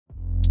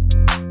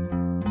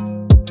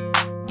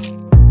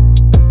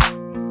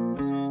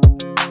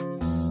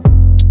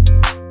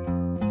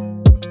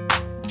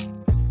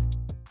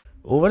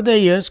Over the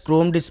years,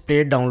 Chrome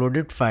displayed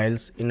downloaded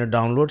files in a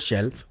download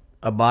shelf,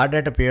 a bar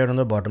that appeared on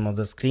the bottom of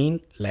the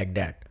screen like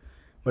that.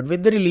 But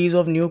with the release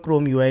of new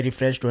Chrome UI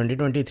Refresh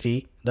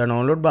 2023, the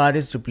download bar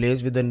is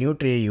replaced with a new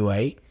tray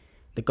UI.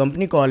 The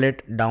company call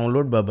it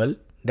download bubble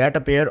that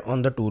appear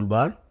on the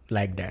toolbar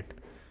like that.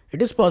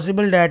 It is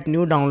possible that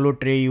new download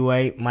tray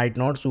UI might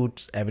not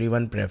suit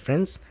everyone's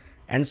preference,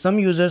 and some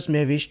users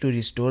may wish to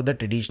restore the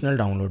traditional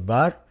download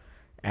bar.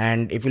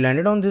 And if you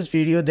landed on this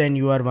video, then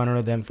you are one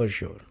of them for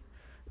sure.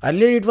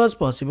 Earlier it was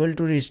possible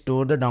to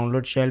restore the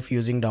download shelf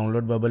using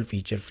download bubble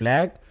feature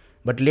flag,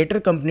 but later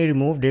company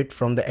removed it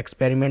from the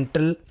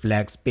experimental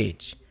flags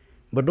page.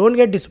 But don't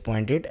get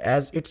disappointed,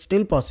 as it's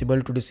still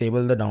possible to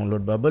disable the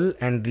download bubble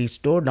and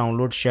restore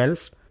download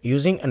shelf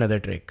using another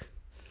trick.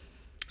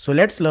 So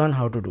let's learn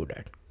how to do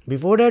that.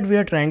 Before that, we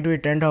are trying to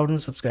hit 10,000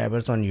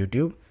 subscribers on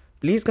YouTube.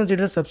 Please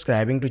consider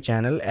subscribing to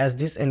channel, as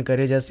this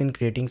encourages us in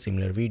creating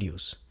similar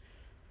videos.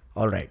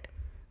 Alright,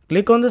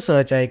 click on the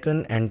search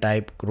icon and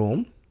type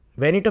Chrome.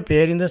 When it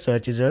appears in the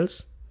search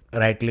results,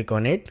 right click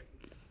on it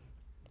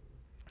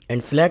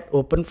and select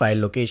Open File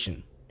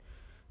Location.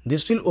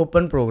 This will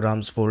open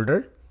Programs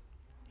folder.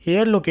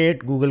 Here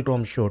locate Google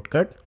Chrome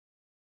shortcut.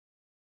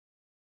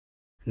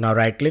 Now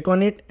right click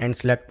on it and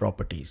select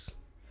Properties.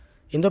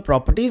 In the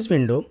Properties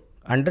window,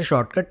 under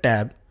Shortcut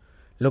tab,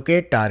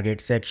 locate Target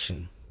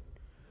section.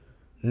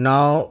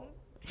 Now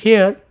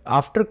here,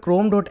 after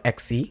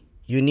chrome.exe,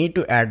 you need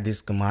to add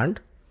this command.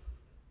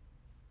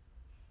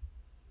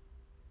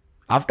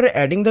 After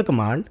adding the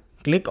command,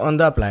 click on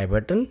the Apply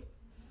button.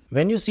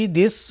 When you see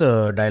this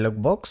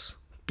dialog box,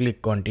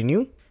 click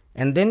Continue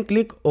and then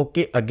click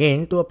OK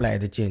again to apply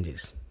the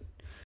changes.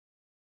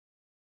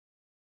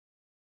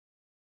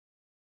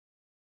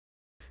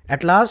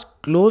 At last,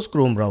 close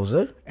Chrome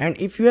browser, and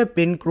if you have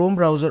pinned Chrome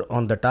browser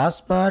on the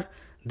taskbar,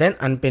 then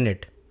unpin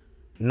it.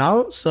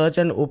 Now search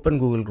and open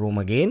Google Chrome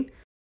again.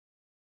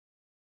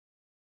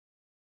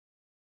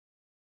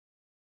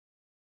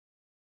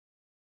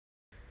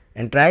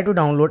 And try to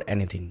download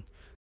anything.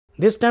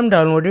 This time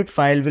downloaded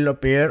file will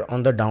appear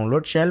on the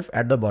download shelf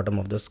at the bottom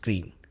of the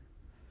screen.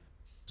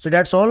 So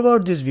that's all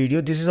about this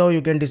video. This is how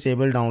you can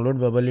disable download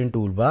bubble in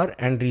toolbar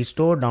and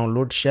restore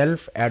download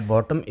shelf at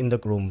bottom in the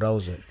Chrome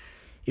browser.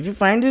 If you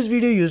find this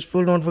video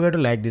useful, don't forget to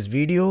like this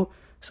video,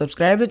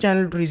 subscribe the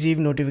channel to receive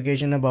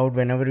notification about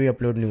whenever we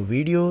upload new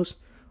videos.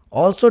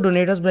 Also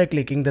donate us by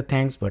clicking the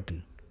thanks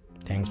button.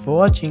 Thanks for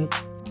watching.